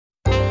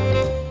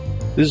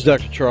This is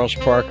Dr. Charles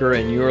Parker,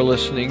 and you're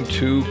listening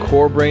to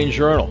Core Brain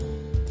Journal.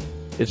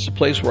 It's the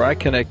place where I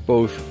connect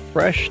both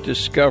fresh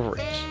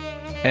discoveries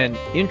and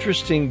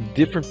interesting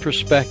different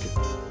perspectives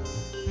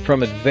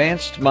from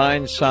advanced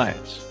mind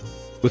science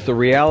with the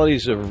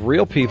realities of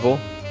real people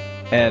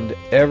and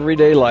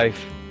everyday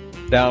life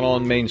down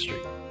on Main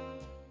Street.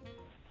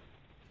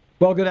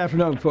 Well, good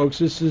afternoon, folks.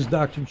 This is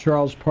Dr.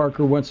 Charles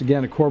Parker, once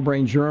again, at Core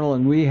Brain Journal,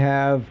 and we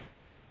have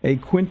a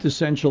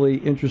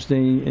quintessentially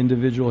interesting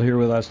individual here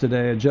with us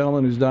today, a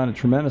gentleman who's done a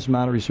tremendous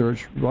amount of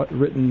research,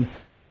 written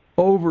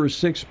over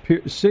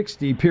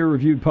 60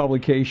 peer-reviewed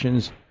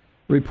publications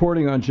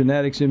reporting on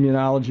genetics,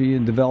 immunology,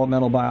 and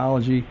developmental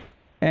biology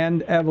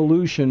and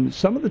evolution,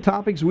 some of the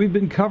topics we've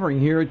been covering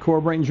here at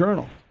Core Brain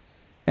Journal.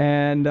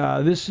 And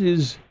this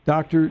is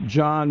Dr.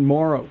 John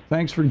Morrow.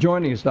 Thanks for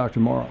joining us,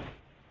 Dr. Morrow.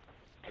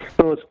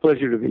 Oh, it's a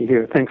pleasure to be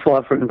here. Thanks a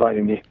lot for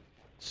inviting me.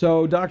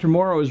 So Dr.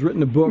 Morrow has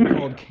written a book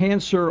called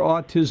Cancer,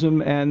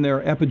 Autism, and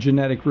Their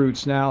Epigenetic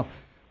Roots. Now,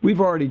 we've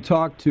already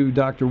talked to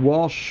Dr.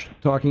 Walsh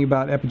talking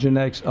about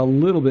epigenetics a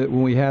little bit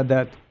when we had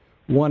that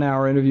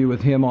 1-hour interview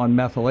with him on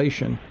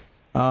methylation.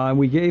 And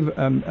we gave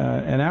an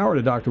hour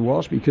to Dr.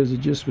 Walsh because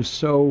it just was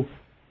so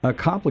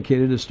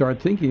complicated to start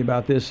thinking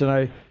about this.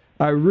 And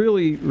I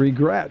really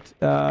regret,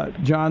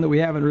 John, that we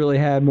haven't really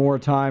had more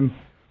time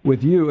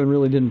with you and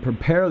really didn't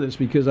prepare this,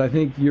 because I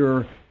think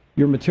your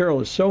material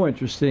is so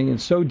interesting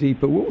and so deep.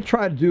 But what we'll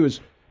try to do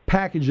is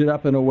package it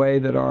up in a way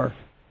that our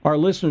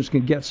listeners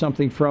can get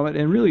something from it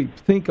and really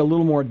think a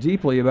little more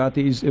deeply about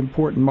these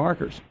important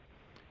markers.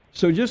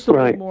 So just a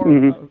little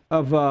more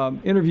of a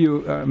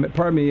review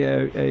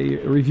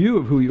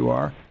of who you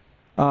are.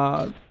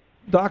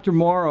 Dr.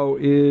 Morrow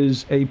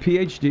is a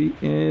PhD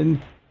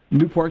in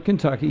Newport,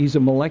 Kentucky. He's a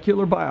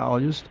molecular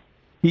biologist.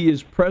 He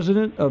is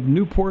president of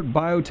Newport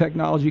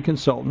Biotechnology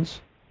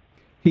Consultants.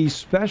 He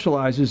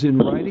specializes in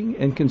writing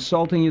and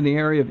consulting in the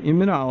area of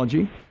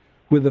immunology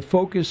with a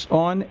focus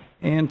on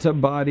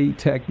antibody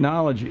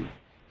technology.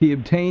 He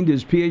obtained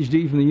his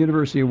PhD from the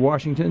University of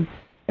Washington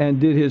and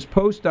did his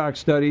postdoc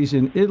studies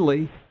in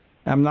Italy.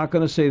 I'm not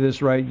going to say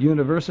this right.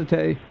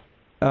 Université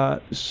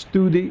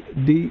Studi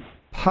di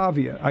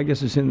Pavia. I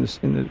guess it's in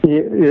the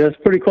yeah,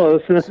 that's pretty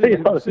close.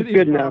 City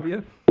good enough.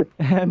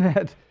 And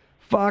at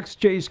Fox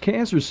Chase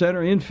Cancer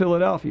Center in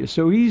Philadelphia.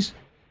 So he's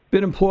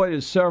been employed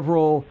at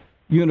several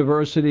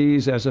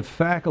universities as a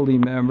faculty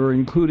member,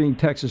 including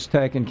Texas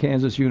Tech and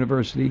Kansas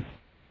University.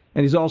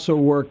 And he's also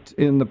worked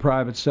in the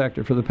private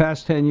sector. For the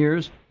past 10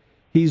 years,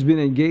 he's been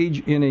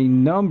engaged in a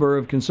number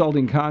of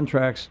consulting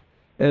contracts,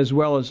 as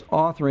well as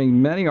authoring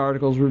many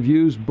articles,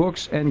 reviews,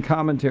 books, and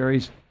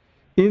commentaries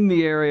in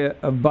the area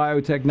of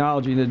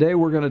biotechnology. And today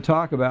we're going to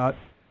talk about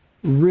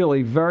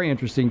really very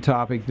interesting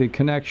topic, the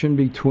connection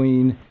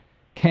between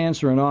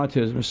cancer and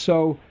autism.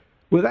 So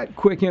with that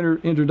quick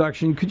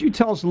introduction, could you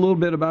tell us a little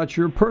bit about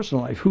your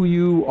personal life, who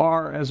you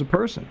are as a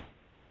person?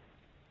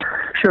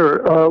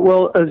 Sure.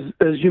 Well,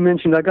 as you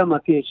mentioned, I got my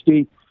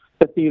PhD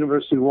at the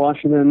University of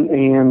Washington,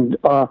 and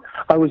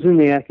I was in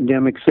the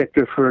academic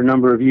sector for a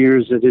number of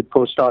years. I did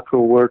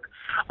postdoctoral work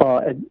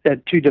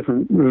at two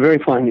different very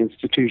fine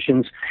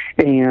institutions,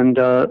 and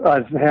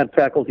I've had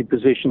faculty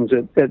positions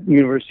at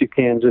University of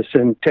Kansas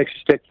and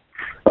Texas Tech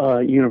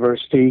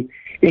University.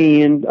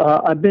 And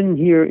I've been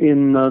here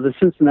in the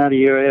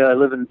Cincinnati area. I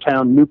live in a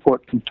town,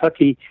 Newport,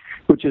 Kentucky,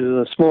 which is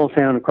a small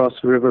town across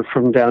the river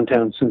from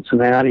downtown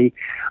Cincinnati.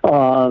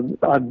 I'm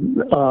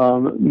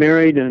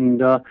married,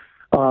 and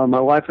my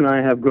wife and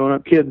I have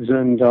grown-up kids,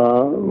 and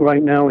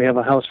right now we have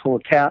a house full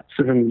of cats,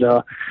 and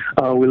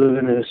we live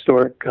in a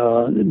historic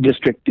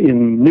district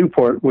in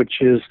Newport, which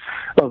is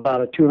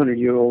about a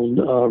 200-year-old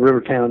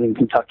river town in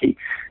Kentucky.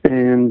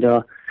 And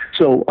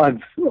so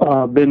I've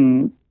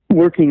been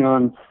working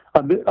on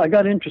I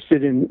got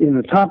interested in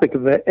the topic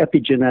of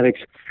epigenetics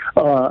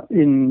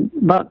in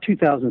about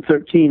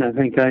 2013. I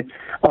think I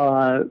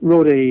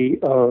wrote a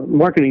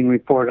marketing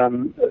report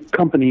on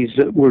companies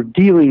that were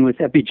dealing with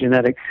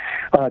epigenetic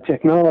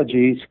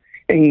technologies.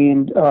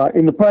 And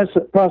in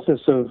the process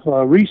of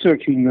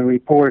researching the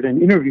report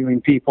and interviewing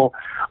people,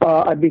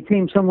 I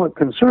became somewhat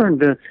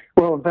concerned,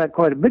 well, in fact,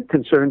 quite a bit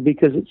concerned,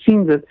 because it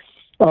seemed that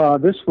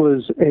this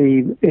was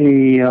a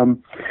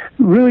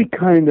really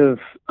kind of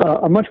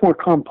a much more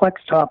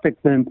complex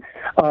topic than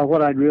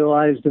what I'd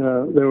realized.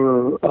 There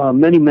were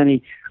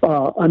many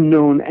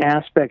unknown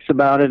aspects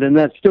about it, and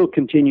that still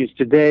continues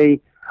today.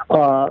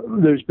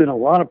 There's been a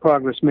lot of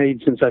progress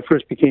made since I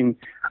first became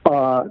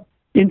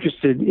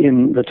interested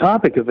in the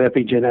topic of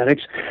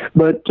epigenetics,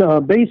 but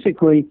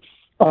basically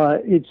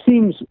it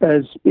seems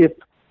as if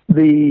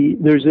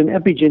there's an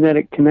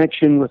epigenetic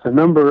connection with a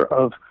number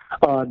of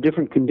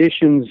different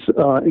conditions,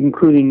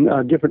 including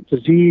different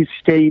disease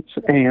states,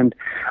 and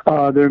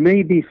there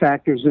may be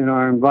factors in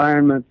our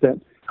environment that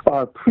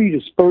are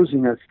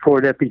predisposing us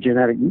toward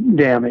epigenetic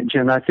damage.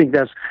 And I think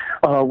that's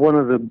one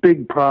of the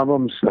big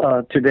problems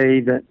today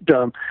that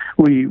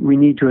we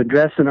need to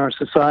address in our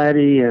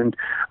society, and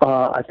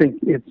I think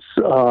it's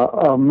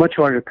a much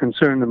larger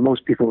concern than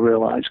most people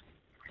realize.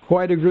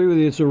 Quite agree with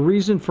you. It's a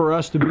reason for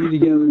us to be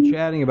together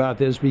chatting about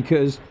this,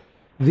 because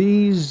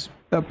these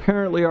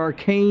apparently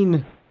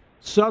arcane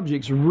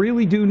subjects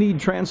really do need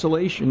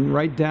translation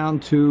right down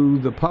to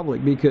the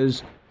public,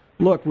 because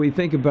look, we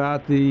think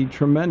about the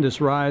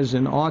tremendous rise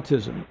in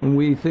autism, and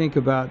we think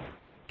about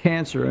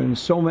cancer, and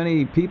so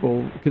many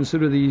people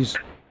consider these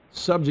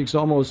subjects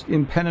almost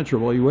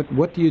impenetrable.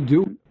 What do you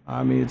do?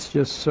 I mean, it's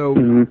just so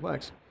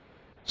complex.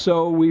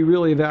 So we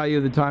really value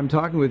the time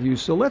talking with you.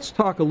 So let's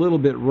talk a little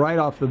bit right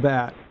off the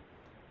bat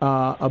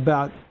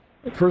about,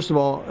 first of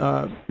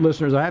all,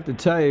 listeners, I have to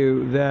tell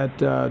you that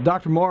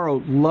Dr.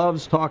 Morrow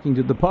loves talking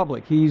to the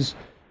public. He's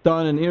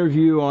done an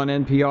interview on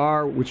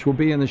NPR, which will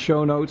be in the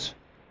show notes.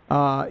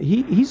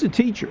 He's a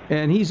teacher,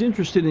 and he's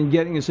interested in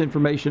getting this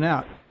information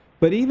out.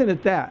 But even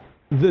at that,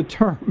 the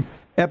term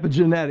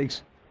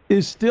epigenetics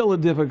is still a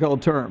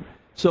difficult term.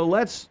 So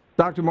let's,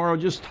 Dr. Morrow,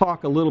 just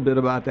talk a little bit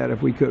about that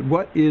if we could.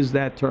 What is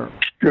that term?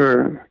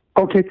 Sure.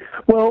 Okay.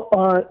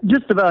 Well,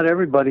 just about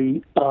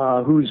everybody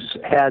who's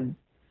had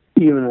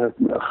even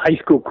a high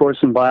school course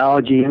in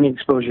biology, any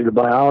exposure to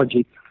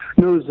biology,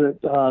 knows that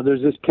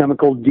there's this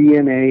chemical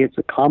DNA. It's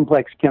a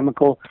complex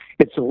chemical.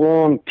 It's a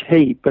long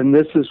tape, and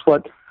this is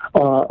what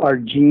our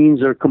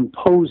genes are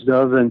composed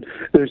of, and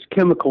there's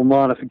chemical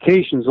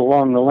modifications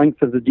along the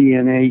length of the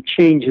DNA,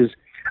 changes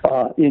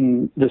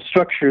in the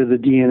structure of the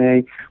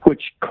DNA,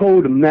 which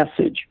code a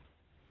message.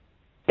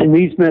 And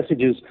these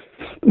messages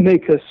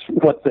make us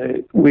what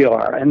we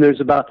are. And there's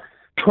about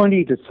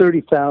 20 to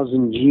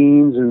 30,000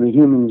 genes in the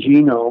human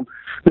genome.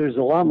 There's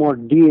a lot more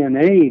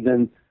DNA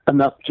than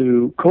enough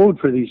to code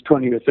for these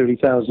 20 or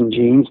 30,000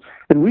 genes.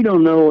 And we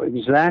don't know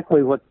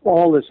exactly what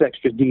all this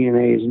extra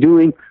DNA is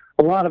doing.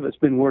 A lot of it's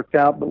been worked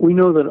out, but we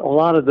know that a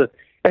lot of the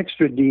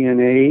extra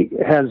DNA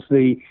has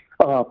the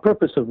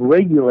purpose of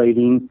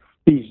regulating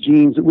these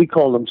genes. We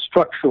call them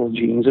structural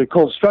genes. They're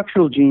called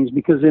structural genes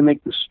because they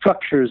make the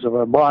structures of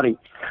our body,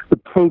 the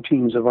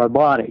proteins of our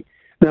body.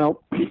 Now,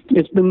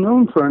 it's been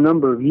known for a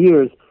number of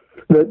years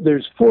that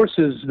there's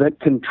forces that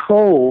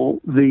control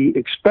the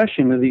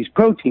expression of these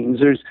proteins.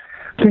 There's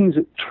things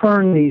that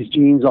turn these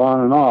genes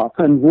on and off.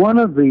 And one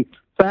of the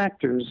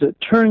factors that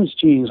turns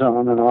genes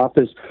on and off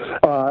is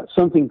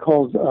something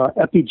called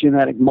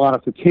epigenetic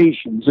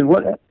modifications. And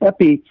what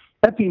epi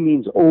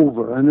means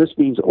over, and this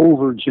means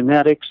over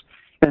genetics.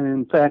 And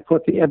in fact,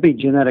 what the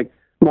epigenetic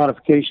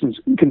modifications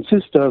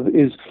consist of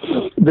is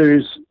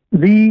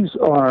these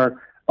are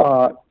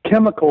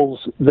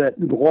chemicals that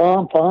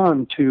glomp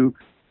on to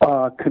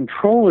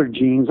controller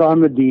genes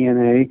on the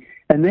DNA,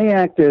 and they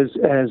act as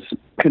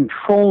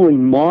controlling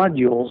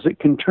modules that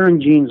can turn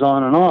genes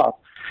on and off.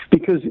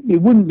 Because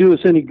it wouldn't do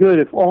us any good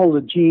if all the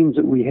genes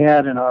that we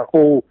had in our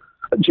whole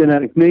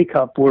genetic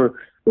makeup were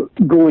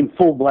going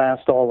full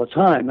blast all the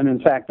time. And in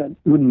fact, that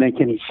wouldn't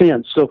make any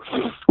sense. So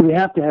we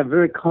have to have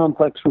very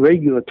complex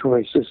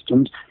regulatory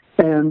systems.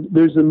 And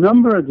there's a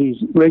number of these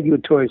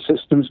regulatory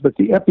systems, but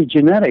the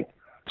epigenetic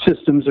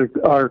systems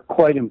are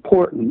quite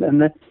important.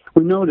 And that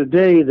we know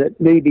today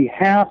that maybe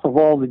half of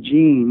all the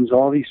genes,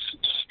 all these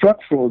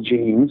structural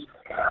genes,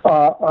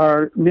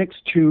 are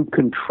next to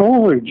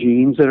controller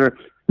genes that are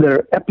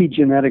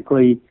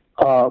epigenetically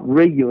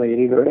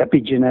regulated or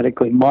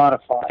epigenetically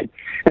modified.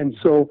 And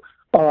so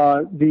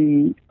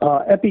the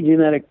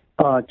epigenetic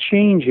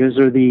changes,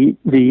 or the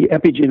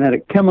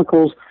epigenetic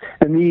chemicals,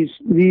 and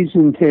these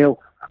entail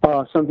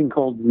something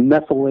called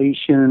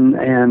methylation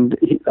and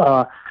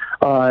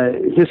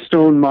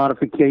histone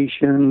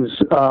modifications,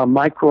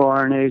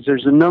 microRNAs.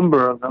 There's a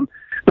number of them.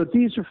 But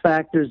these are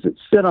factors that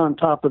sit on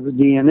top of the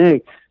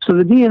DNA. So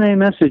the DNA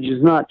message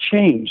is not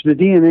changed. The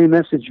DNA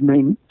message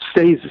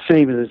stays the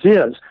same as it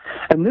is.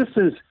 And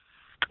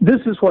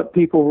this is what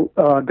people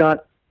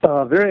got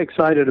very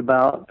excited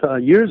about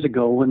years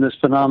ago when this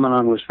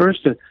phenomenon was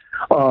first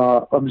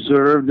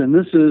observed. And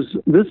this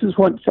is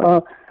what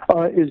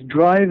is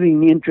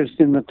driving interest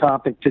in the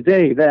topic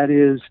today. That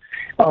is,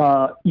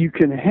 you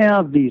can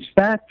have these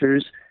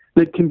factors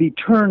that can be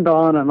turned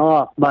on and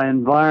off by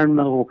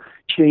environmental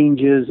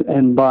changes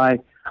and by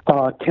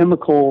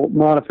chemical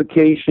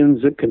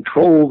modifications that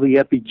control the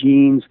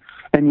epigenes,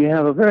 and you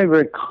have a very,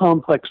 very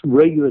complex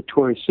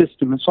regulatory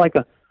system. It's like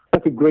a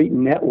great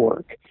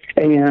network.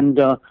 And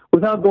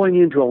without going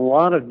into a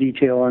lot of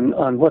detail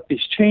on what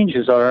these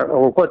changes are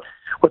or what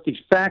these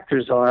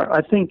factors are,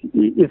 I think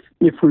if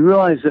we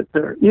realize that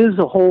there is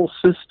a whole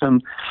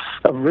system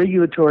of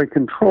regulatory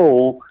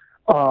control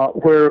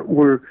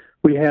where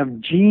we have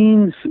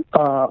genes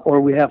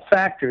or we have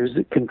factors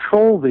that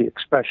control the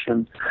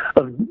expression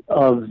of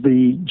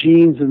the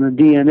genes in the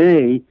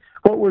DNA,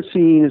 what we're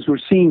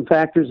seeing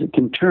factors that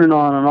can turn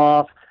on and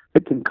off,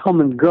 that can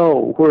come and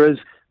go, whereas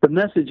the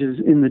messages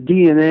in the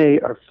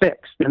DNA are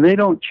fixed, and they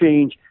don't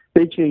change.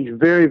 They change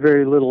very,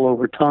 very little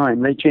over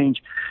time. They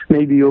change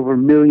maybe over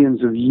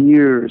millions of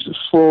years, a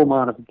slow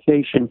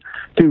modification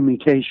through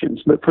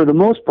mutations. But for the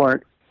most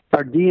part,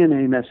 our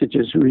DNA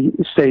messages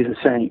stay the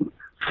same.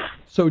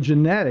 So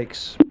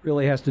genetics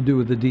really has to do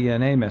with the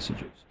DNA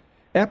messages.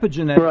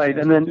 Epigenetics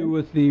has to do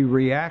with the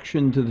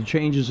reaction to the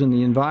changes in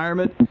the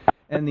environment,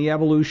 and the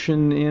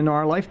evolution in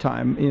our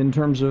lifetime in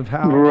terms of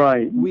how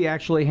we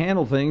actually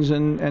handle things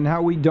and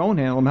how we don't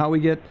handle them, how we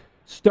get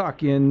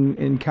stuck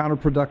in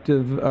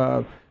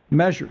counterproductive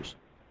measures.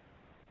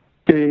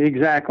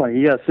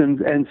 Exactly. Yes,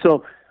 and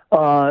so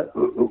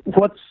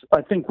what's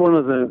I think one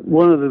of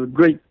the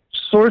great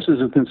sources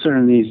of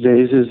concern these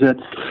days is that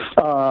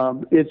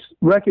it's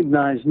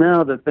recognized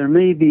now that there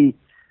may be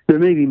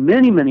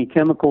many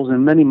chemicals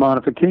and many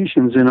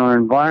modifications in our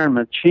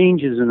environment,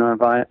 changes in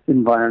our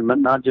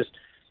environment, not just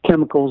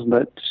chemicals,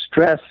 but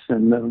stress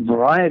and a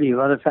variety of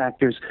other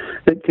factors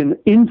that can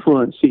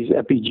influence these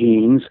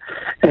epigenes.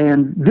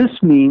 And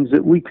this means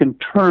that we can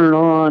turn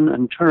on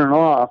and turn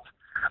off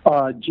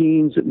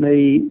genes that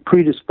may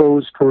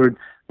predispose toward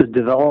the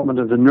development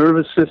of the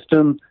nervous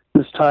system.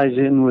 This ties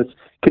in with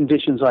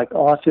conditions like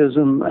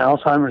autism,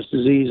 Alzheimer's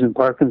disease, and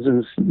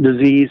Parkinson's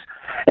disease,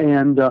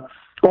 and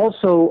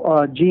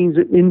also genes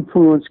that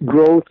influence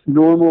growth,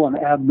 normal and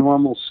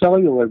abnormal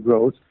cellular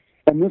growth.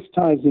 And this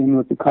ties in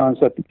with the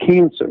concept of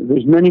cancer.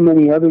 There's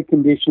many other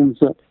conditions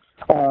that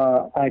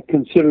I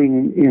consider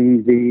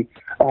in the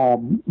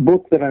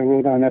book that I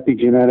wrote on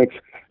epigenetics,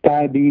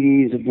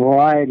 diabetes, a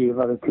variety of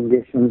other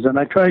conditions. And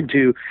I tried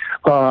to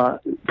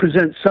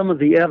present some of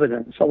the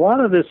evidence. A lot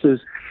of this is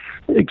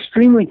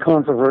extremely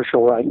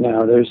controversial right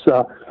now. There's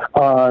there's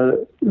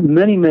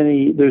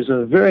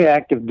a very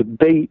active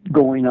debate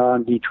going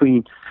on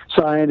between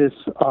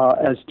scientists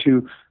as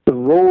to the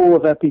role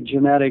of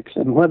epigenetics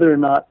and whether or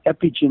not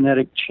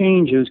epigenetic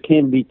changes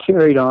can be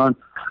carried on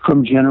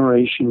from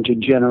generation to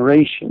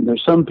generation.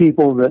 There's some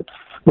people that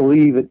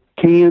believe it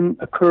can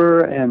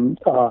occur, and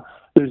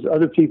there's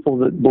other people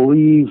that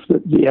believe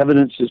that the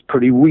evidence is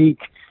pretty weak,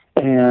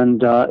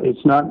 and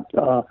it's not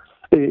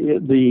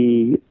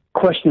the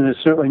question is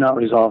certainly not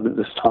resolved at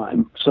this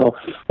time. So,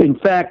 in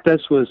fact,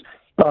 this was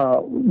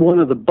one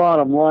of the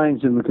bottom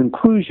lines in the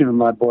conclusion of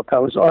my book. I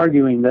was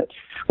arguing that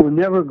we're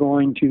never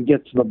going to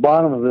get to the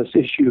bottom of this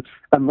issue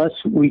unless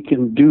we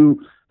can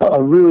do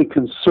a really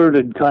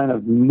concerted kind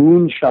of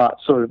moonshot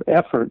sort of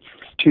effort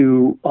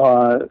to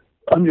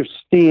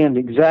understand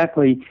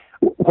exactly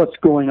what's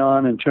going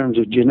on in terms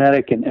of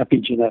genetic and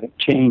epigenetic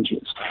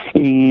changes.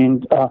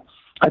 And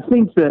I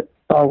think that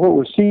what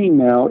we're seeing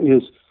now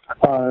is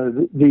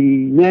the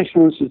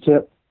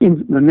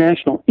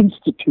National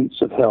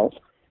Institutes of Health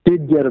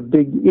did get a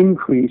big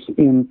increase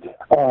in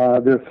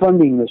their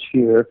funding this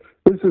year.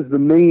 This is the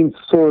main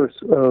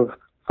source of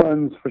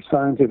funds for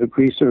scientific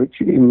research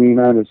in the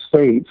United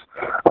States.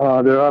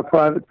 There are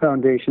private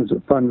foundations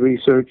that fund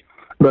research,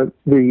 but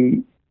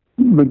the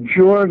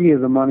majority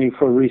of the money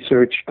for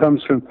research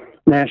comes from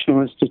National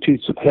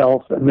Institutes of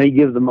Health, and they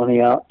give the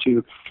money out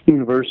to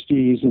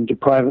universities and to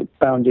private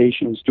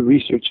foundations, to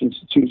research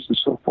institutes, and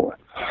so forth.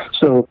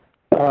 So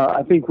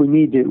I think we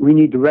need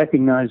to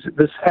recognize that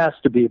this has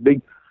to be a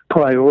big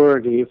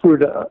priority if we're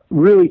to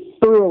really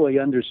thoroughly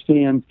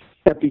understand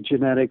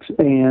epigenetics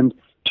and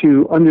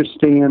to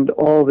understand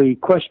all the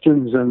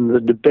questions and the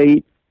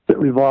debate that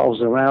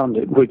revolves around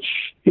it,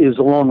 which is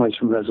a long ways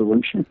from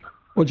resolution.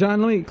 Well,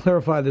 John, let me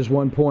clarify this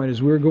one point.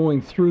 As we're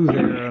going through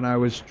there, and I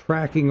was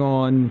tracking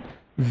on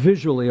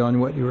visually on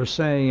what you were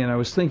saying, and I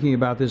was thinking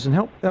about this, and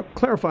help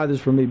clarify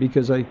this for me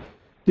because I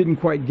didn't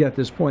quite get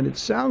this point. It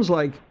sounds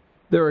like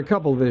there are a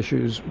couple of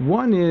issues.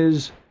 One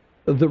is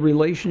the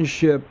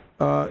relationship,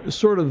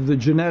 sort of the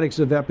genetics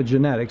of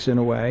epigenetics in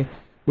a way,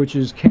 which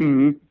is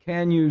can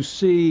you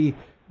see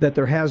that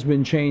there has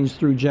been change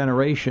through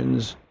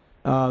generations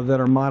that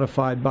are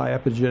modified by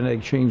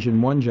epigenetic change in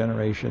one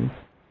generation?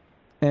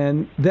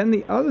 And then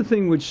the other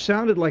thing, which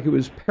sounded like it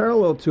was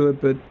parallel to it,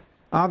 but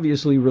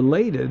obviously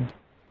related,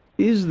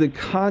 is the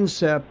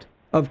concept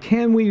of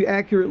can we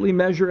accurately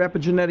measure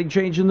epigenetic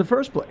change in the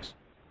first place?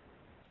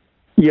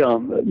 Yeah.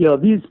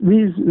 These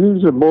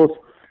are both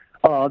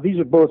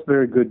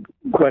very good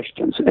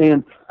questions,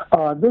 and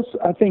this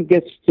I think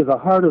gets to the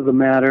heart of the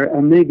matter,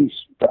 and maybe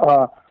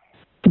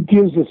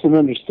gives us an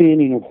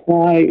understanding of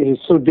why it is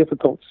so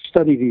difficult to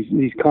study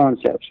these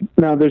concepts.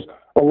 Now, there's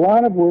a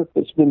lot of work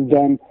that's been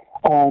done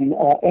on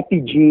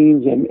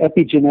epigenes and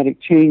epigenetic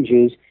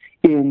changes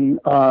in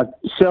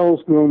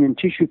cells grown in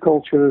tissue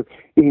culture,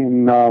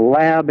 in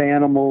lab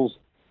animals,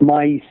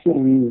 mice,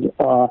 and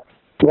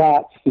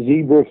rats,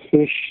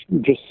 zebrafish,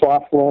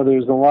 Drosophila.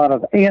 There's a lot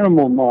of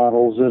animal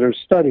models that are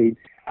studied.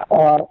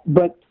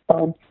 But,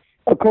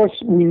 of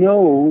course, we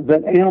know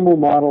that animal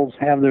models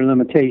have their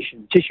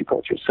limitations. Tissue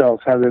culture cells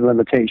have their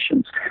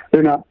limitations.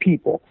 They're not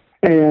people.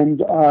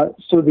 And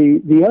so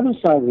the other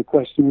side of the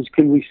question is,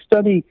 can we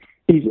study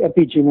these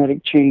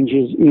epigenetic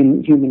changes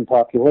in human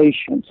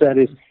populations? That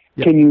is,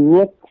 can you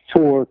look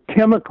for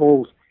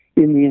chemicals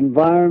in the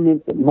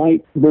environment that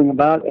might bring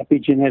about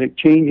epigenetic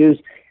changes,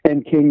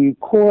 and can you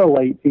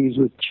correlate these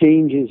with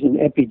changes in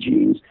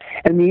epigenes?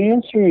 And the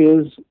answer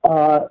is,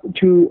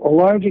 to a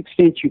large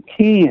extent, you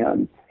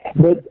can,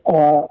 but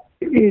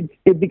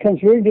it becomes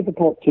very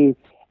difficult to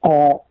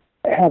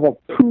have a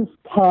proof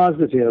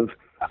positive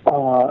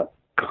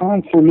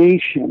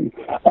confirmation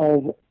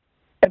of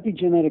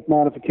epigenetic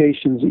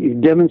modifications that you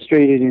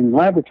demonstrated in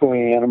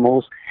laboratory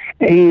animals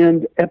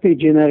and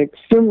epigenetic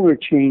similar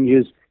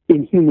changes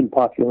in human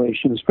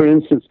populations. For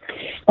instance,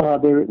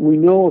 we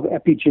know of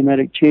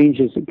epigenetic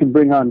changes that can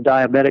bring on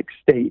diabetic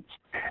states,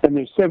 and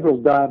there's several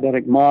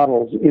diabetic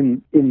models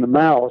in the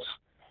mouse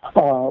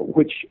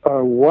which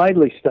are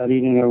widely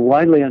studied and are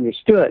widely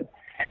understood.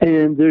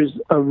 And there's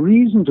a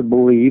reason to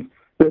believe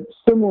that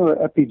similar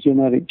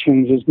epigenetic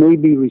changes may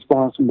be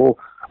responsible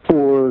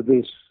for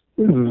this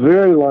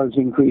very large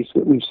increase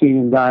that we've seen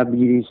in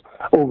diabetes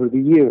over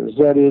the years.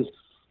 That is,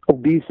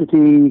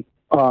 obesity,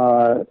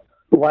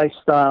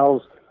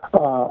 lifestyles,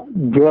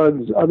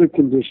 drugs, other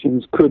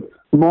conditions could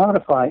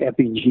modify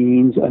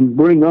epigenes and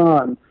bring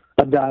on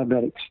a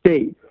diabetic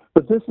state.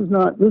 But this is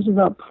not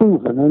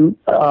proven, and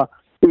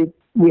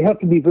we have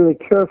to be very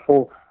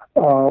careful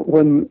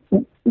when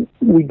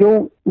we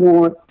don't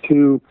want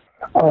to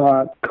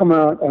come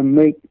out and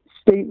make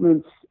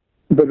statements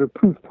that are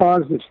proof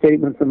positive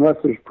statements unless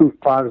there's proof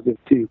positive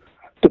to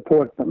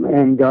support them.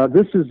 And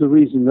this is the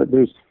reason that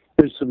there's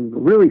some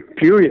really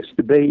furious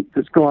debate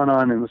that's going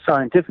on in the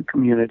scientific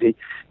community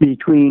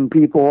between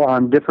people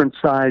on different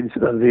sides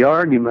of the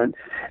argument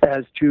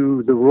as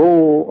to the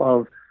role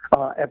of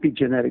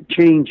epigenetic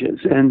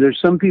changes. And there's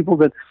some people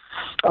that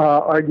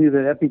argue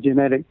that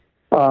epigenetic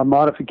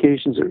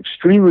modifications are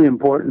extremely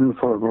important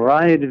for a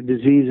variety of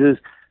diseases.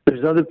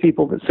 There's other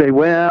people that say,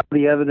 well,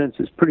 the evidence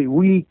is pretty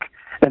weak,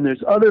 and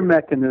there's other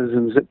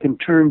mechanisms that can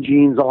turn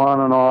genes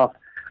on and off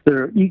that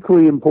are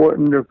equally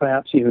important or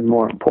perhaps even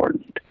more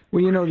important.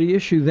 Well, the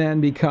issue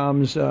then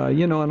becomes,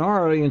 and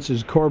our audience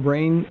is core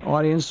brain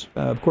audience.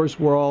 Of course,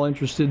 we're all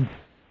interested.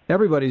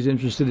 Everybody's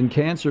interested in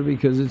cancer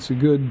because it's a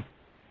good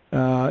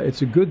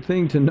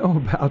thing to know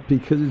about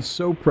because it's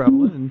so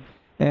prevalent,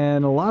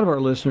 and a lot of our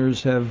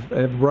listeners have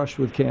brushed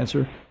with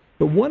cancer.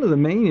 But one of the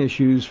main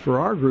issues for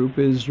our group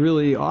is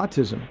really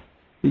autism,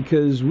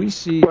 because we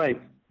see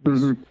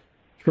this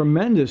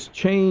tremendous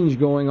change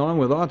going on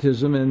with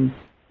autism,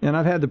 and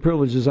I've had the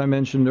privilege, as I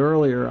mentioned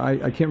earlier, I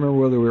can't remember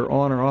whether we were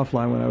on or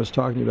offline when I was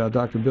talking about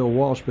Dr. Bill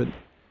Walsh, but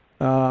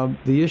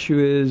the issue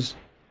is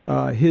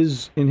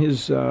in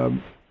his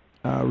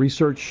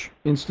research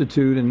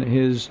institute and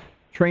his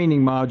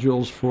training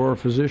modules for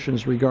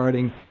physicians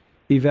regarding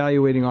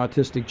evaluating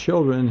autistic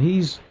children,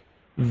 he's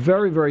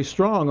very, very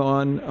strong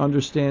on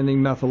understanding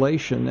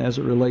methylation as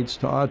it relates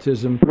to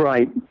autism.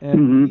 Right.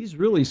 And he's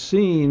really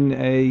seen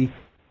a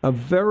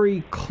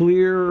very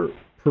clear,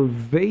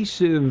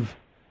 pervasive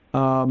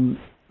what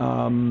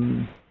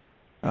am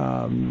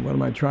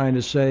I trying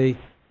to say?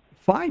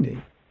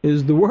 Finding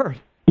is the word.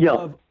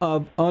 Yeah.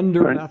 Of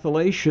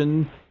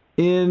undermethylation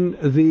in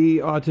the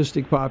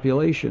autistic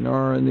population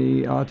or in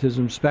the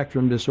autism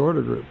spectrum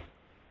disorder group.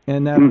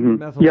 And that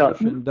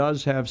methylation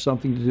does have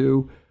something to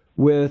do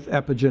with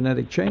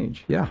epigenetic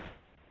change. Yeah.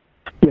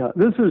 Yeah,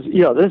 this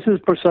is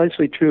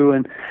precisely true,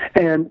 and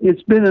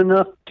it's been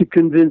enough to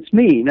convince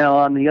me. Now,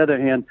 on the other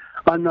hand,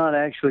 I'm not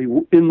actually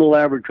in the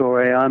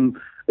laboratory.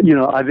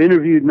 I've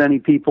interviewed many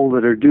people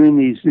that are doing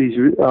these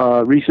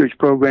research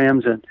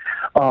programs, and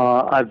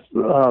I've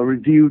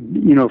reviewed,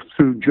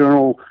 through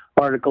journal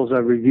articles,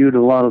 I've reviewed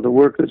a lot of the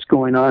work that's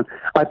going on.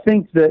 I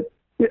think that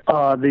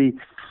the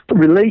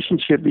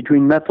relationship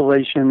between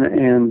methylation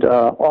and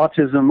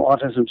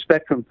autism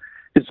spectrum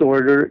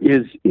disorder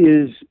is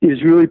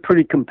really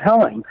pretty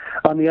compelling.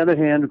 On the other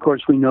hand, of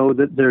course, we know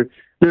that there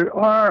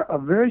are a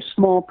very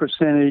small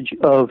percentage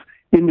of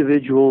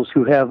individuals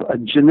who have a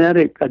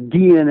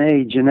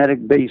DNA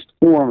genetic-based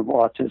form of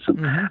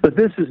autism. But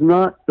this is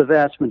not the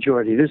vast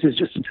majority. This is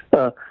just,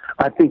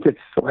 I think it's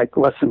like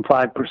less than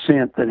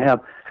 5% that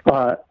have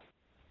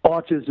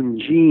autism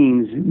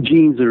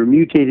genes that are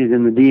mutated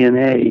in the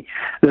DNA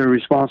that are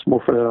responsible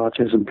for the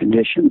autism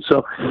condition.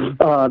 So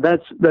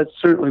that's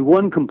certainly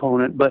one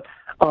component. But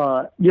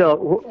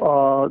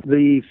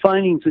the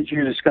findings that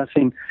you're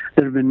discussing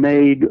that have been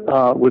made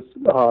with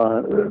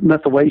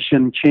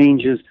methylation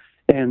changes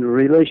and the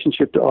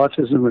relationship to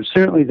autism are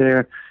certainly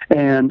there,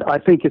 and I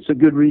think it's a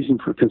good reason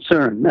for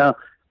concern. Now,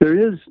 there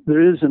is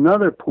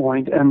another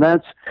point, and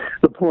that's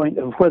the point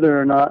of whether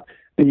or not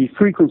the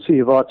frequency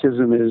of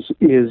autism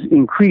is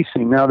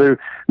increasing. Now,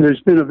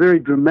 there's been a very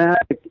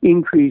dramatic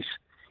increase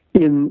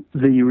in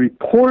the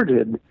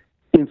reported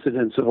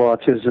incidence of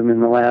autism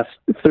in the last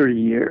 30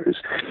 years.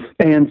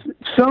 And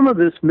some of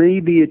this may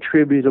be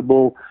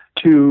attributable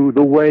to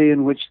the way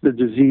in which the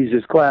disease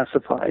is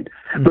classified.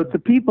 But the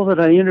people that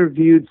I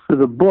interviewed for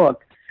the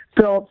book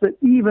felt that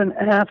even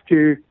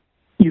after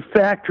you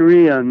factor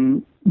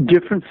in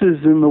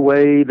differences in the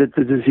way that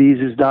the disease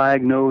is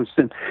diagnosed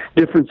and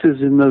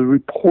differences in the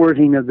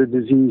reporting of the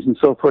disease and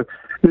so forth,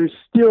 there's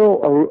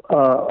still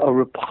a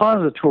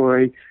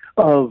repository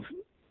of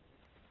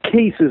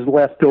cases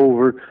left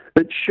over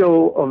that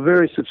show a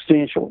very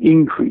substantial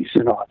increase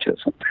in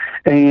autism.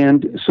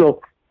 And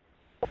so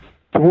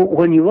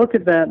when you look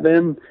at that,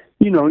 then,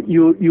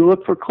 you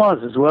look for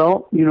causes.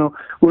 Well,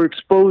 we're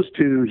exposed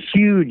to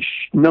huge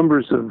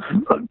numbers of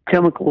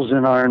chemicals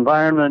in our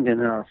environment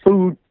and in our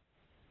food.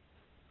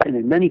 And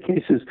in many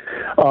cases,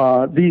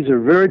 these are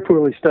very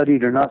poorly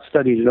studied or not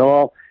studied at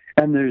all.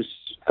 And there's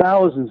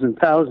thousands and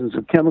thousands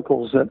of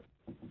chemicals that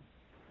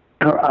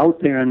are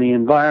out there in the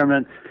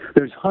environment.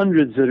 There's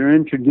hundreds that are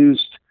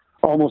introduced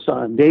almost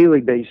on a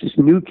daily basis,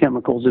 new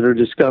chemicals that are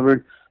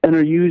discovered and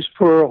are used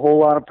for a whole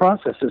lot of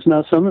processes.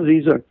 Now, some of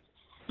these are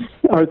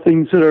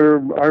things that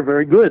are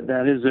very good.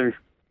 That is, they're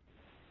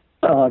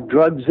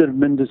drugs that have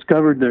been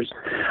discovered. There's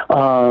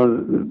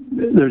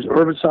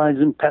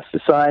herbicides and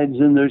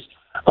pesticides, and there's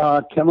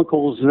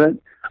chemicals that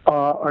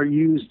are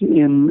used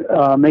in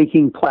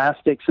making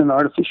plastics and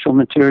artificial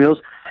materials.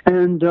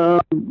 And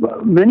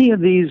many of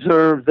these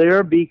are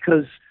there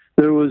because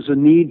there was a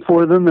need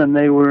for them, and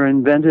they were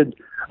invented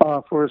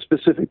for a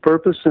specific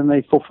purpose, and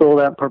they fulfill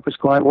that purpose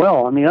quite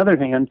well. On the other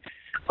hand,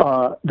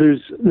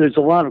 there's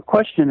a lot of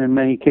question in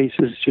many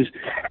cases just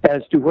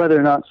as to whether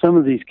or not some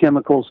of these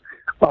chemicals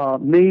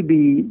may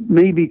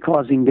be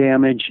causing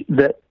damage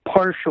that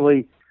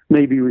partially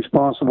may be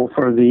responsible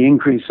for the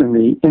increase in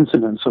the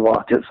incidence of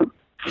autism.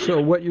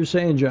 So what you're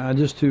saying, John,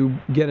 just to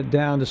get it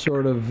down to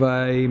sort of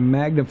a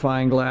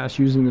magnifying glass,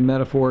 using the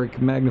metaphoric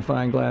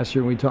magnifying glass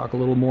here, and we talk a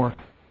little more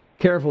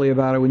carefully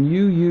about it, when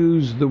you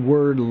use the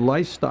word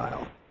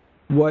lifestyle,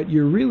 what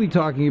you're really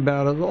talking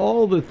about is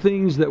all the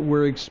things that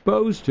we're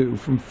exposed to,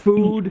 from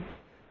food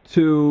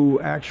to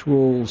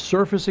actual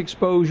surface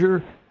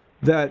exposure,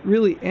 that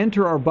really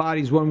enter our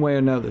bodies one way or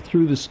another,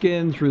 through the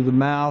skin, through the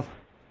mouth.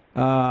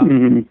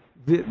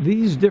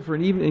 These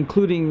different, even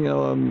including,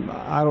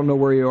 I don't know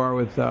where you are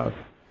with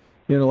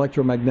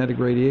electromagnetic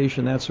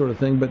radiation, that sort of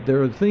thing, but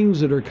there are things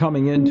that are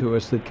coming into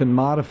us that can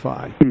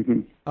modify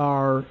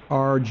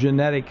our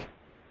genetic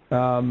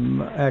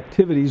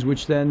activities,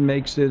 which then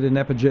makes it an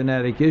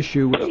epigenetic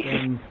issue, which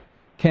then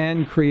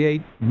can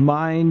create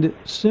mind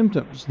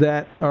symptoms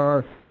that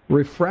are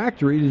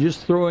refractory to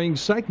just throwing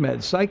psych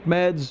meds. Psych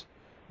meds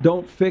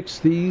don't fix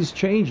these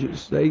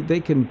changes.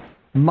 They can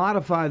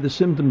modify the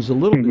symptoms a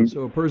little bit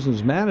so a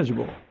person's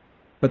manageable,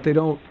 but they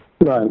don't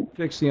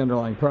fix the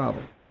underlying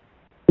problem.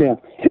 Yeah,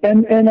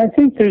 and I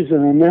think there's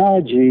an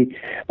analogy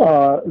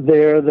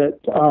there that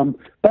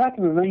back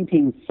in the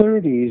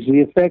 1930s,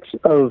 the effects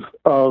of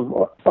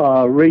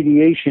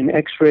radiation,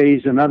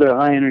 X-rays, and other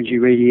high-energy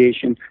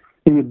radiation,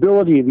 the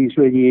ability of these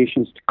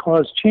radiations to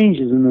cause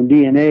changes in the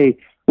DNA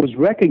was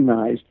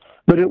recognized.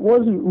 But it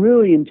wasn't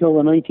really until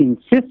the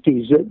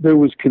 1950s that there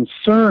was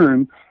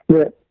concern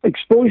that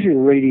exposure to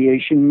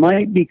radiation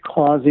might be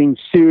causing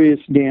serious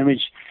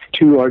damage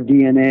to our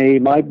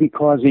DNA, might be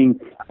causing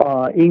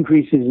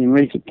increases in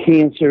rates of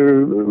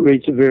cancer,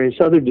 rates of various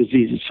other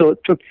diseases. So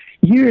it took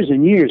years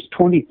and years,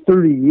 20,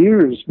 30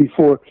 years,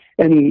 before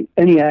any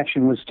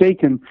action was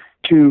taken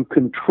to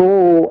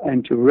control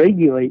and to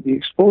regulate the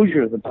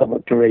exposure of the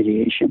public to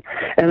radiation.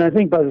 And I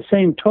think by the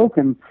same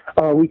token,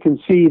 we can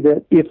see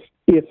that if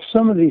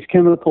some of these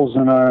chemicals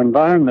in our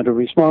environment are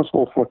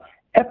responsible for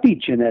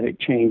epigenetic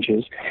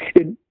changes,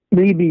 it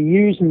may be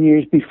years and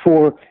years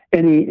before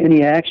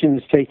any action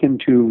is taken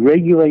to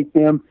regulate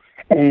them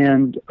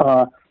and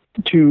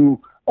to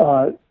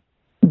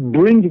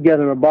bring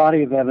together a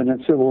body of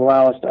evidence that will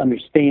allow us to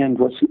understand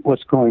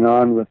what's going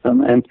on with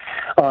them. And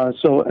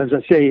so, as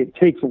I say, it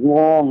takes a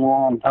long,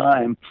 long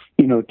time,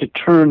 to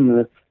turn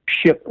the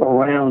ship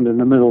around in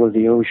the middle of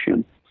the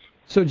ocean.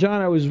 So,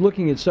 John, I was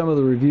looking at some of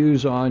the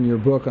reviews on your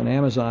book on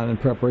Amazon in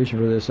preparation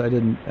for this. I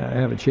didn't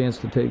have a chance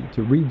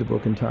to read the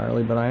book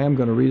entirely, but I am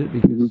going to read it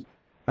because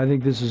I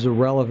think this is a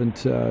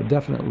relevant,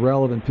 definite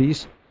relevant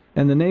piece.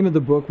 And the name of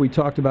the book, we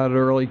talked about it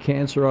early,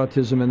 Cancer,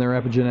 Autism, and Their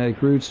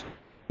Epigenetic Roots,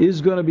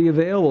 is going to be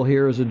available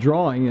here as a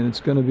drawing, and it's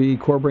going to be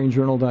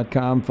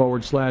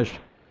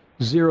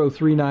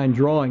corebrainjournal.com/039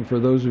 drawing for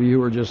those of you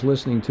who are just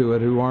listening to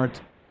it who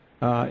aren't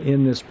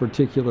in this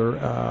particular,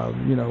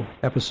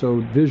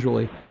 episode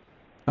visually.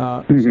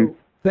 So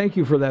thank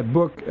you for that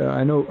book.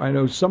 I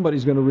know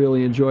somebody's going to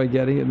really enjoy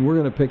getting it, and we're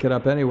going to pick it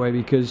up anyway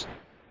because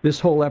this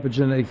whole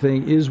epigenetic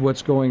thing is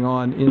what's going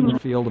on in the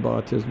field of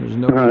autism. There's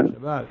no question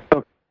about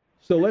it.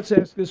 So let's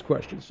ask this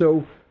question.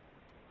 So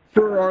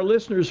for our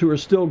listeners who are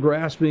still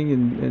grasping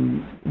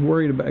and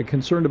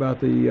concerned about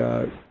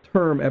the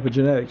term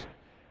epigenetics,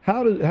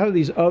 how do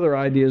these other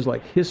ideas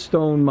like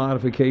histone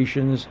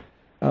modifications,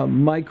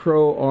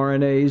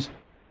 microRNAs,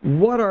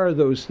 what are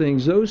those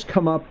things? Those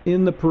come up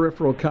in the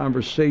peripheral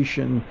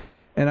conversation,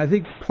 and I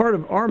think part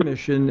of our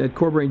mission at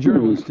Core Brain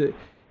Journal is to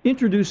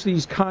introduce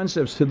these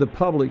concepts to the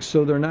public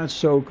so they're not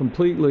so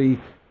completely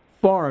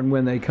foreign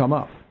when they come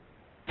up.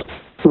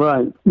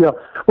 Right. Yeah.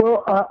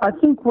 Well, I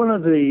think one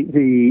of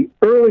the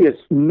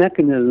earliest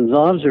mechanisms,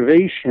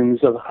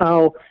 observations of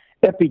how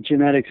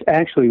epigenetics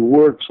actually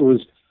works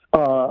was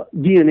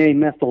DNA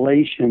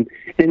methylation.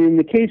 And in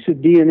the case of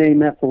DNA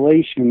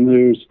methylation,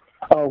 there's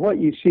what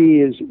you see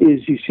is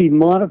you see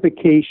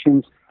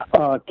modifications,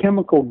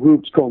 chemical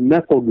groups called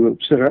methyl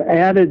groups that are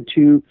added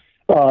to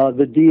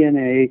the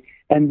DNA,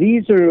 and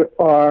these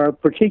are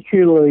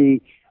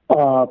particularly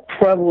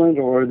prevalent,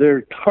 or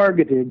they're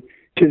targeted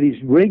to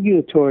these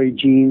regulatory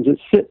genes that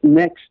sit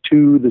next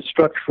to the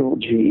structural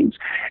genes.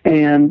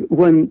 And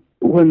when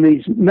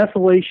these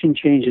methylation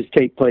changes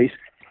take place,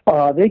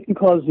 they can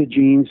cause the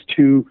genes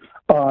to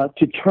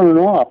turn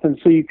off, and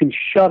so you can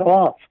shut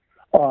off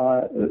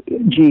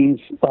genes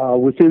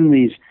within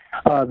these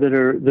that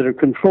are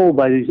controlled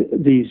by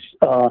these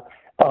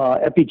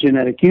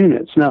epigenetic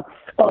units. Now,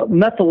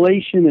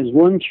 methylation is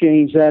one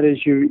change. That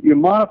is, you're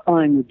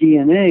modifying the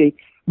DNA,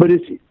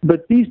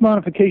 but these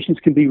modifications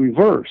can be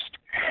reversed,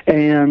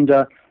 and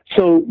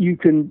so you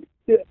can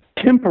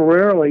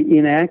temporarily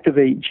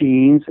inactivate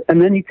genes,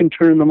 and then you can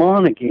turn them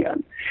on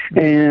again.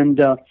 And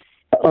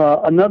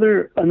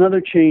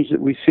another change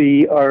that we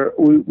see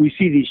we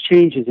see these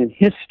changes in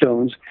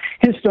histones.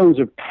 Histones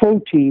are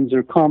proteins,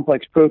 or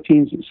complex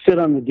proteins that sit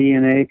on the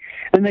DNA,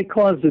 and they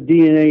cause the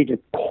DNA to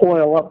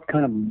coil up,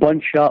 kind of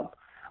bunch up,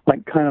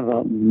 like kind of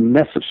a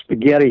mess of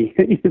spaghetti,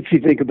 if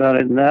you think about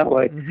it in that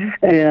way.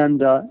 Mm-hmm.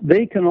 And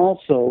they can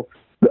also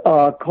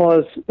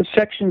cause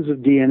sections of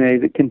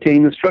DNA that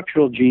contain the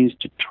structural genes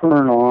to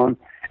turn on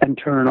and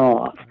turn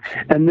off.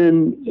 And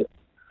then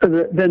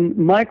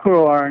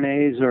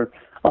microRNAs are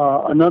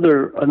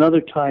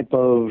another type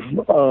of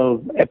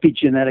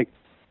epigenetic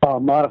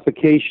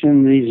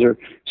modification. These are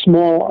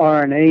small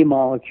RNA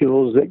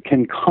molecules that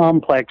can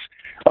complex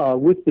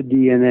with the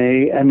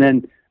DNA and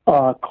then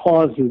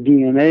cause the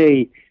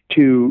DNA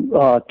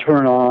to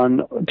turn on,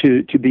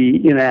 to be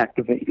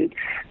inactivated,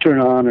 turn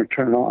on or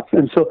turn off.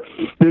 And so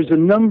there's a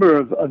number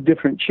of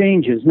different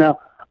changes. Now,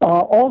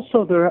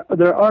 also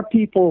there are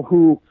people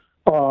who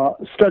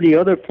study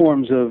other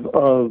forms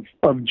of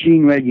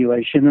gene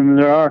regulation, and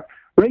there are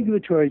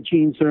regulatory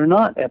genes that are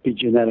not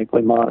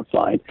epigenetically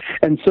modified.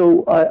 And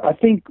so I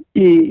think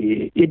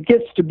it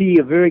gets to be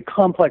a very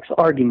complex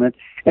argument.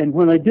 And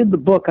when I did the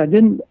book, I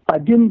didn't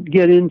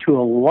get into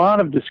a lot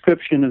of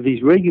description of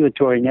these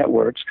regulatory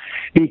networks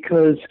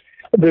because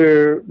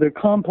they're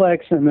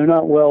complex and they're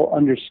not well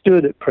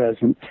understood at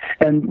present.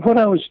 And what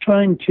I was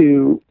trying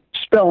to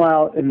spell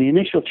out in the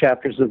initial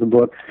chapters of the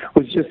book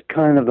was just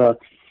kind of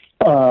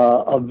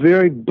a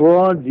very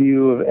broad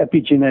view of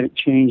epigenetic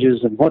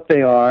changes and what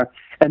they are.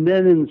 And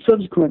then in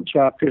subsequent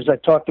chapters, I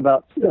talked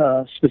about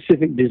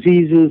specific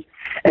diseases,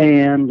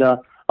 and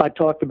I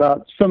talked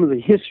about some of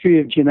the history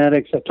of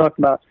genetics. I talked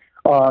about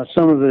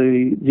some of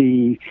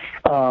the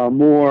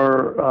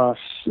more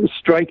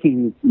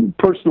striking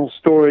personal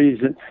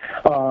stories that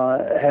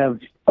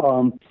have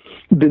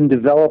been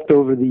developed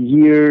over the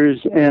years.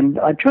 And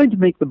I tried to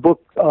make the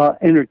book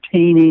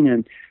entertaining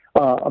and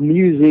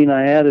amusing.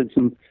 I added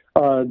some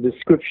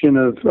description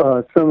of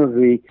some of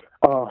the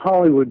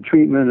Hollywood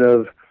treatment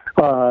of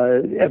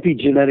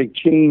epigenetic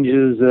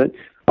changes that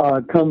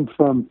come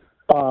from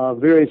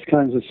various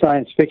kinds of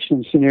science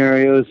fiction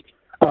scenarios.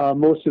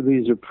 Most of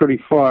these are pretty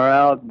far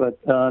out, but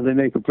they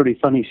make a pretty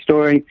funny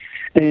story.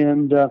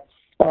 And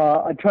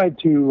I tried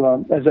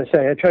to, as I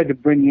say, I tried to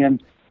bring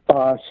in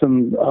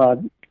some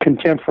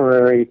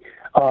contemporary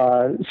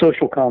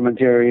social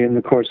commentary in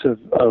the course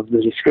of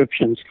the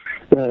descriptions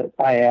that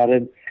I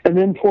added. And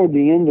then toward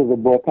the end of the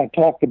book, I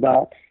talked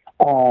about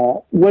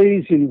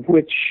ways in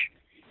which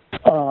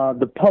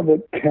the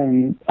public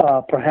can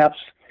perhaps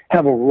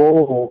have a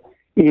role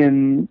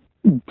in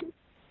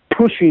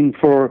pushing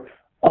for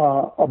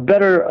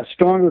a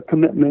stronger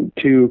commitment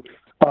to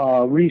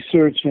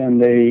research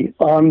and an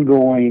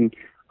ongoing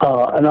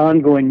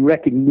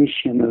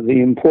recognition of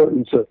the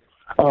importance of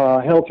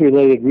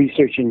health-related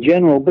research in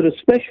general, but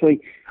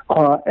especially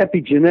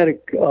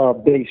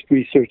epigenetic-based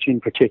research in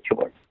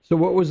particular. So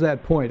what was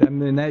that point? I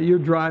mean, that you're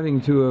driving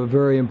to a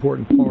very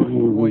important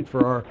point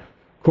for our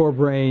Core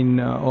Brain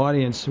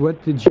audience.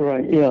 What did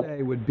you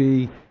say would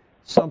be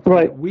something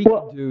that we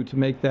could do to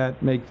make the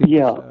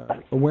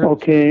awareness?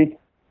 Okay,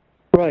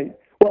 right.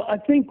 Well, I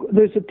think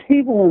there's a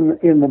table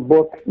in the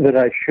book that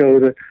I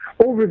showed.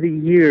 Over the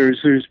years,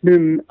 there's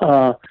been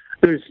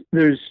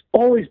there's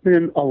always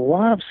been a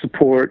lot of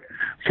support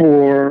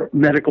for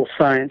medical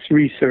science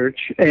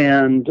research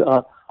and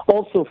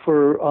also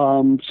for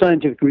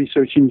scientific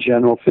research in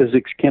general,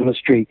 physics,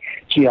 chemistry,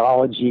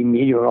 geology,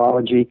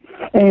 meteorology.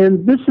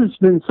 And this has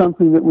been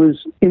something that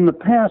was, in the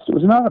past, it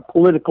was not a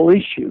political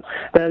issue.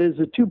 That is,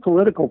 the two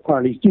political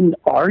parties didn't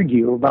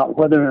argue about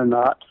whether or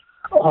not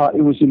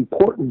it was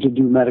important to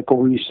do medical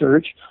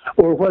research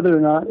or whether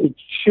or not it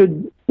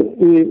should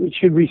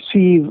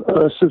receive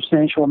a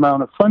substantial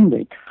amount of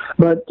funding.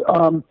 But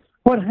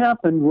what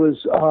happened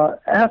was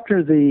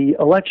after the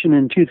election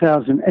in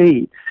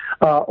 2008,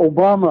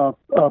 Obama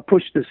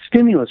pushed a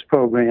stimulus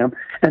program,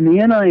 and the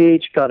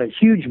NIH got a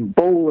huge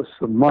bolus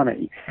of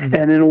money. Mm-hmm.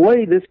 And in a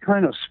way, this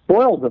kind of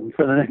spoiled them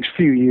for the next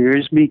few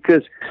years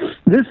because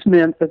this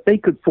meant that they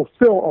could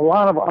fulfill a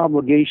lot of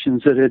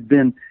obligations that had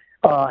been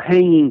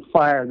hanging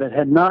fire, that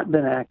had not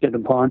been acted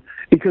upon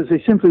because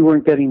they simply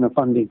weren't getting the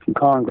funding from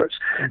Congress.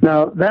 Mm-hmm.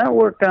 Now, that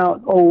worked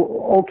out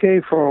okay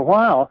for a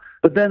while,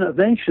 but then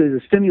eventually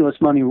the stimulus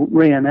money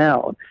ran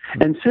out.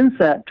 And since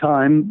that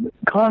time,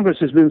 Congress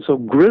has been so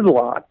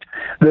gridlocked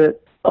that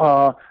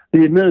the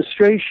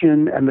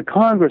administration and the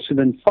Congress have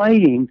been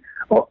fighting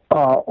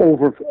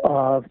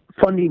over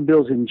funding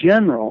bills in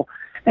general.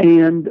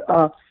 And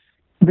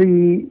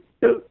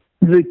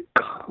the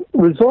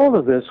result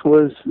of this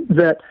was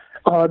that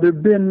there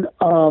have been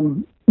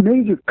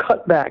major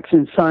cutbacks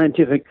in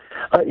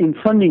in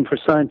funding for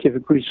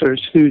scientific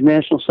research through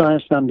National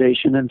Science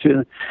Foundation and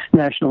through the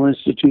National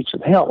Institutes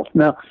of Health.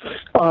 Now,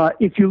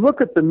 if you look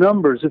at the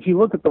numbers, if you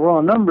look at the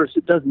raw numbers,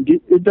 it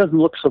doesn't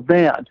look so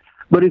bad.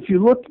 But if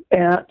you look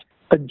at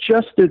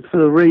adjusted for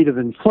the rate of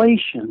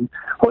inflation,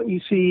 what you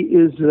see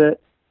is that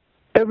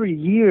every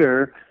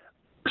year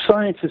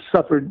science has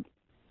suffered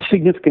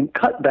significant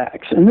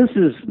cutbacks, and this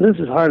is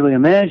hardly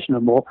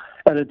imaginable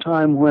at a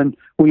time when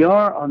we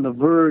are on the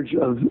verge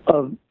of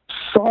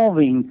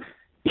solving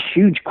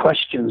huge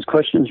questions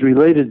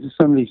related to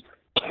some of these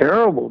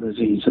terrible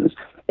diseases.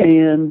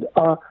 And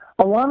a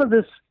lot of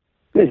this,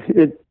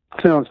 it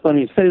sounds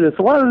funny to say this,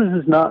 a lot of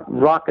this is not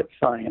rocket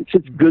science.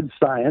 It's good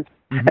science,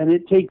 and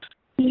it takes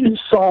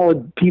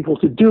solid people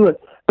to do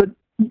it. But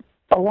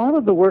a lot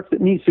of the work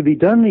that needs to be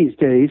done these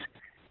days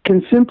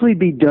can simply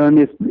be done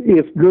if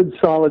good,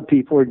 solid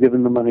people are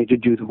given the money to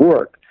do the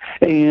work.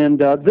 And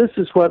this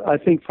is what I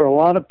think for a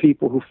lot of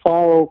people who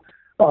follow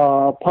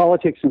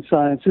politics and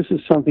science, this is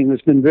something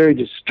that's been very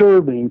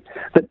disturbing,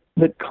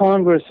 that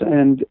Congress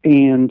and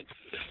the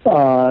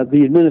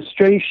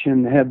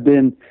administration have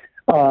been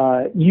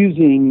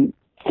using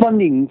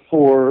funding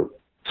for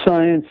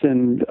science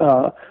and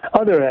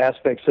other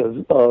aspects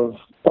of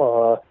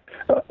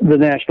the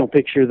national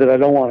picture that I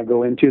don't want to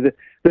go into,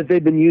 that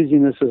they've been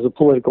using this as a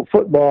political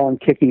football and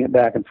kicking it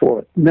back and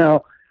forth.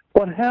 Now,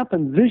 what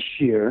happened this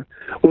year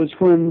was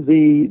when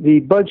the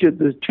budget,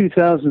 the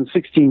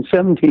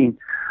 2016-17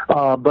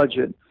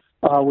 budget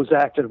was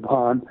acted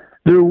upon,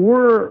 there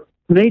were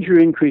major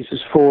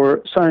increases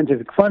for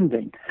scientific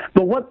funding.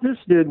 But what this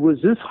did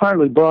was this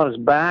hardly brought us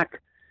back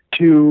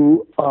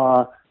to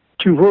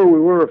where we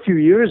were a few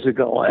years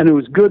ago, and it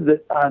was good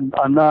that I'm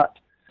not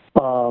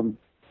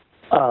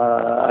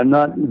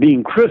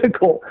being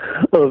critical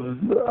of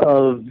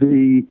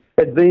the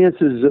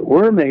advances that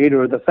were made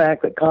or the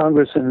fact that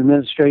Congress and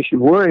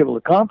administration were able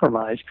to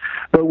compromise.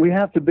 But we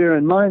have to bear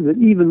in mind that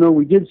even though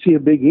we did see a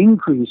big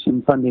increase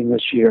in funding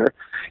this year,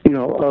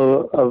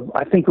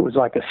 I think it was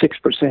like a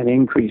 6%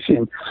 increase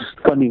in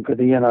funding for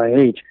the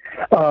NIH,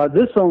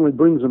 this only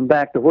brings them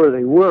back to where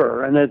they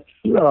were. And it's,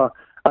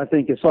 I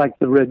think it's like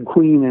the Red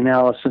Queen in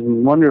Alice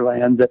in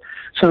Wonderland, that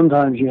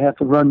sometimes you have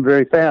to run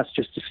very fast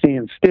just to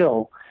stand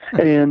still.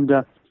 And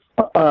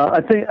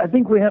I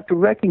think we have to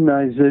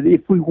recognize that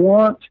if we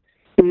want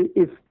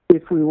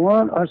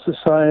our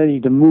society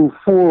to move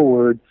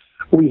forward,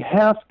 we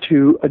have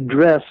to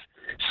address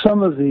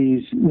some of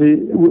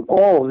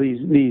all of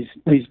these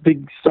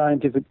big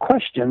scientific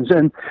questions.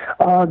 And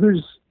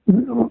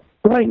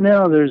right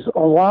now there's a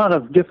lot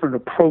of different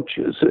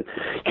approaches that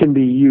can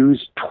be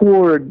used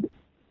toward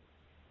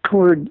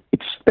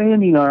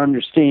expanding our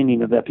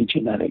understanding of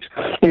epigenetics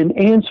and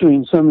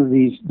answering some of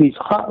these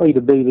hotly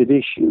debated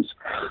issues.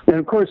 And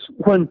of course,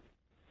 when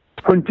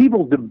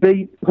people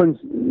debate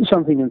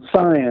something in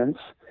science,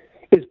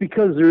 it's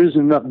because there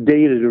isn't enough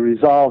data to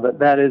resolve it.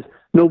 That is,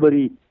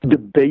 nobody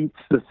debates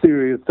the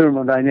theory of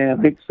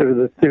thermodynamics or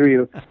the theory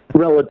of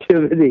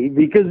relativity,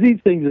 because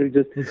these things are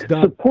just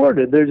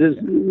supported. They're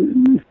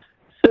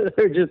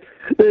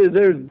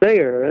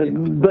there.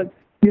 But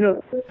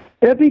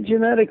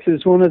epigenetics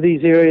is one of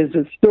these areas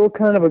that's still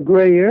kind of a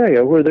gray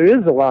area where there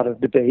is a lot of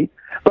debate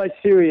by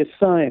serious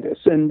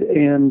scientists,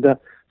 and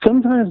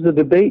sometimes the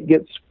debate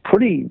gets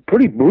pretty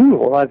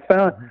brutal. I've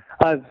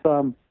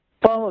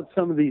followed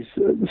some of these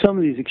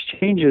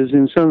exchanges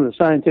in some of the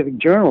scientific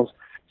journals.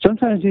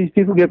 Sometimes these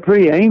people get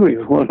pretty angry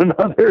with one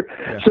another.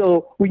 Yeah.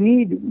 So we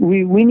need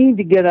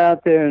to get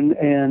out there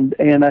and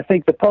I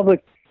think the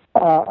public.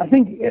 I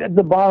think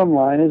the bottom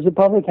line is the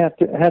public has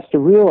to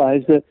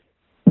realize that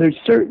there's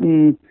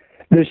certain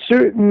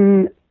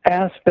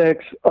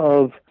aspects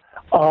of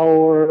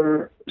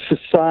our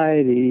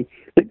society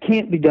that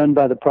can't be done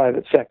by the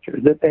private sector,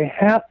 that they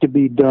have to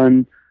be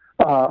done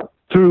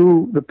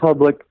through the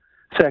public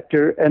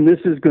sector, and this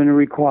is going to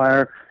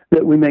require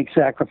that we make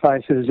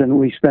sacrifices and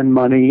we spend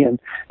money, and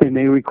they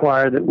may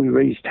require that we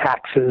raise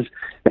taxes,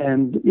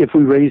 and if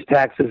we raise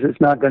taxes, it's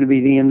not going to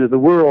be the end of the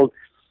world.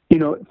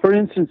 For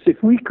instance,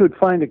 if we could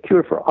find a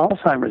cure for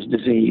Alzheimer's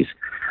disease,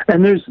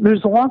 and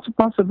there's lots of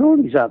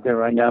possibilities out there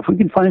right now. If we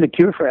can find a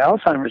cure for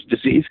Alzheimer's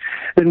disease,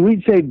 then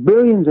we'd save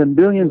billions and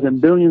billions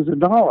and billions of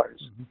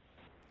dollars.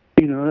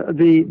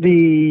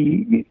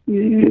 The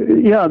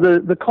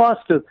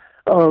cost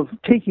of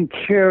taking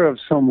care of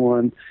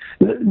someone,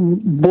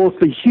 both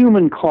the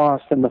human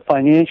cost and the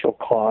financial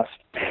cost,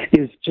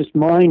 is just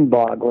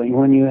mind-boggling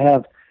when you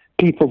have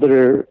people that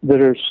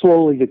are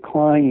slowly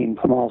declining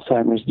from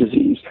Alzheimer's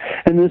disease.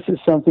 And this is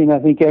something I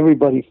think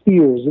everybody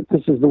fears, that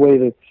this is the way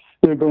that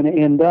they're going to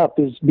end up,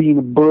 is being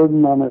a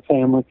burden on their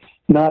family,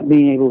 not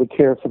being able to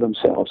care for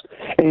themselves.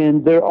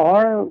 And there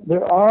are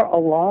a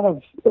lot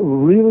of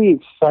really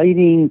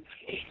exciting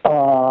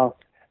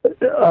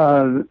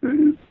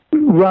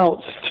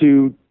routes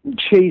to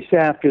chase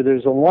after.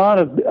 There's a lot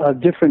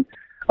of different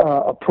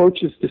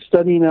approaches to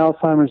studying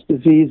Alzheimer's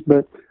disease,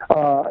 but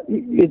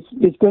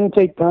it's going to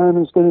take time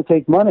and it's going to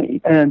take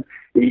money. And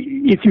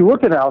if you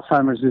look at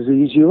Alzheimer's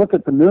disease, you look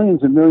at the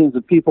millions and millions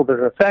of people that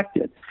are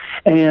affected.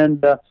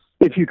 And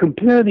if you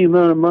compare the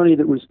amount of money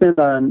that we spend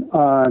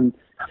on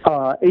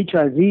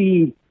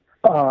HIV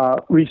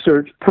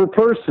research per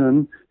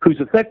person who's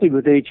affected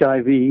with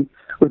HIV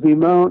with the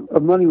amount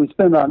of money we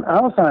spend on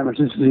Alzheimer's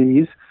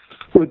disease,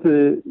 with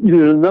the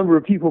number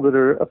of people that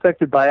are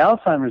affected by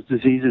Alzheimer's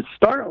disease, it's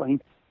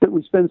startling that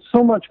we spend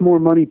so much more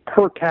money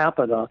per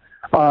capita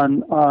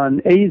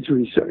on AIDS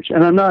research.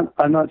 And I'm not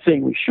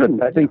saying we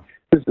shouldn't. I think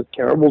this is a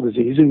terrible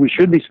disease and we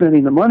should be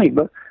spending the money,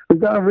 but we've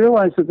got to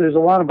realize that there's a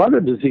lot of other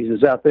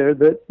diseases out there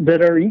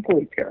that are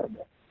equally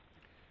terrible.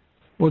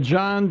 Well,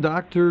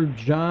 Dr.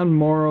 John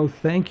Morrow,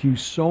 thank you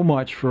so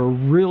much for a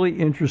really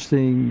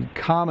interesting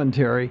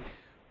commentary.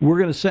 We're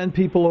going to send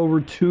people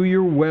over to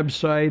your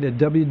website at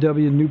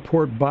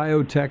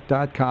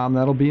www.newportbiotech.com.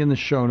 That'll be in the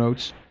show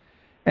notes.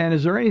 And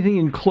is there anything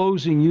in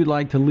closing you'd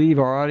like to leave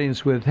our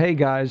audience with? Hey,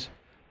 guys,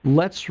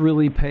 let's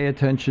really pay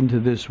attention to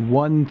this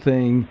one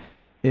thing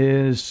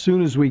as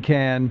soon as we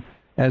can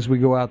as we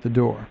go out the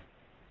door.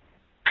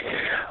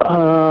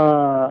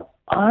 I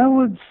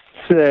would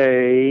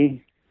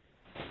say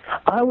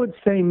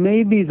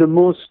maybe the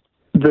most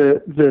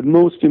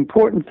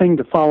important thing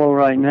to follow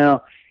right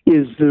now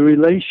is the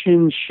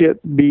relationship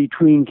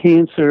between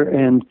cancer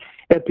and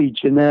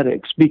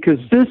epigenetics, because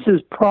this is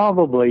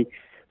probably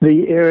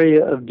the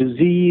area of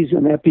disease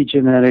and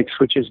epigenetics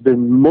which has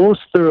been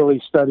most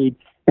thoroughly studied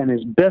and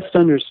is best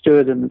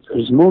understood, and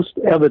there's most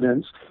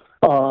evidence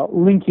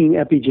linking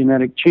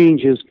epigenetic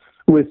changes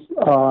with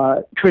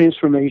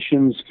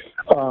transformations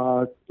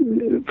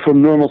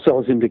from normal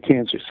cells into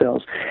cancer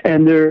cells.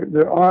 And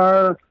there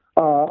are,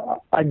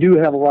 I do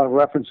have a lot of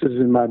references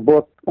in my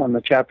book on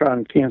the chapter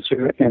on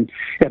cancer and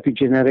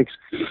epigenetics,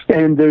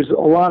 and there's a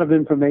lot of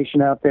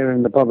information out there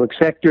in the public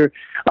sector.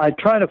 I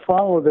try to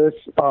follow this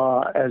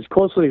as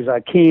closely as I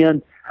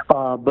can,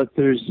 but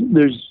there's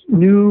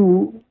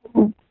new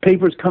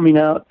papers coming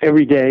out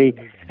every day,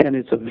 and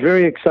it's a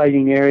very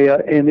exciting area,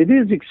 and it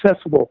is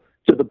accessible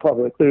to the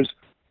public. There's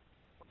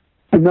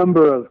a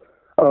number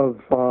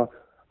of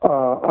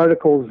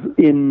articles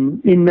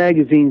in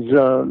magazines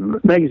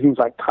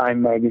like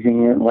Time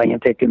Magazine,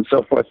 Atlantic, and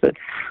so forth that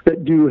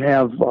do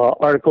have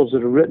articles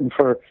that are written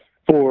for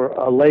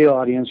a lay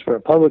audience, for a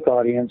public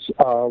audience,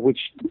 which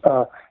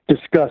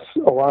discuss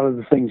a lot of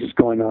the things that's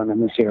going on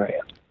in this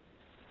area.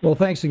 Well,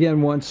 thanks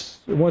again once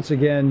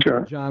again,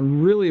 Sure.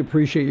 John. Really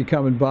appreciate you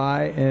coming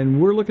by,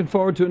 and we're looking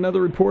forward to another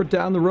report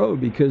down the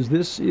road, because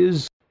this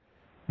is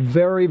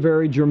very,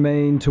 very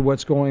germane to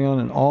what's going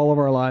on in all of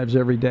our lives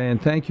every day, and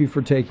thank you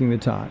for taking the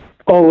time.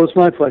 Oh, it's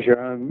my pleasure.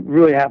 I'm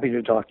really happy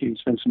to talk to you,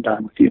 spend some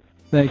time with you.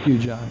 Thank you,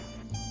 John.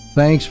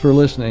 Thanks for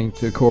listening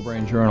to Core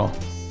Brain Journal.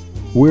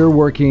 We're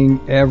working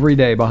every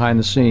day behind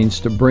the scenes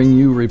to bring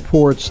you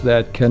reports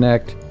that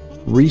connect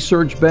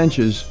research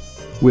benches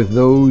with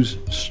those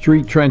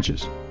street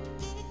trenches.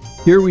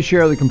 Here we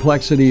share the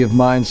complexity of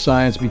mind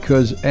science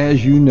because,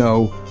 as you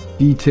know,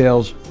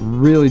 details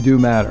really do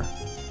matter.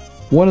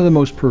 One of the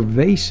most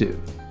pervasive,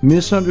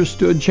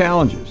 misunderstood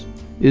challenges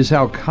is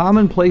how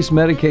commonplace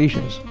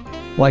medications,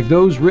 like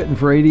those written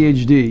for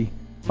ADHD,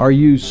 are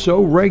used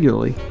so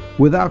regularly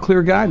without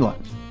clear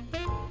guidelines.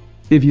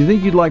 If you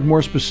think you'd like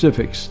more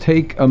specifics,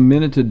 take a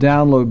minute to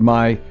download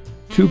my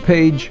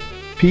 2-page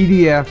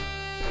PDF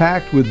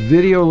packed with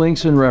video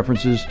links and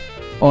references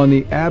on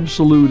the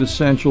absolute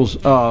essentials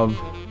of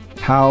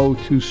how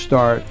to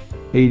start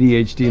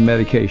ADHD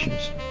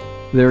medications.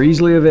 They're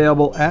easily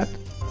available at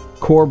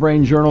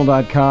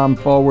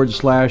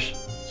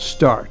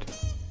corebrainjournal.com/start.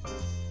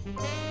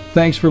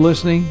 Thanks for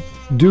listening.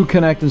 Do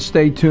connect and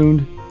stay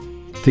tuned.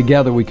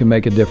 Together we can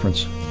make a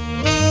difference.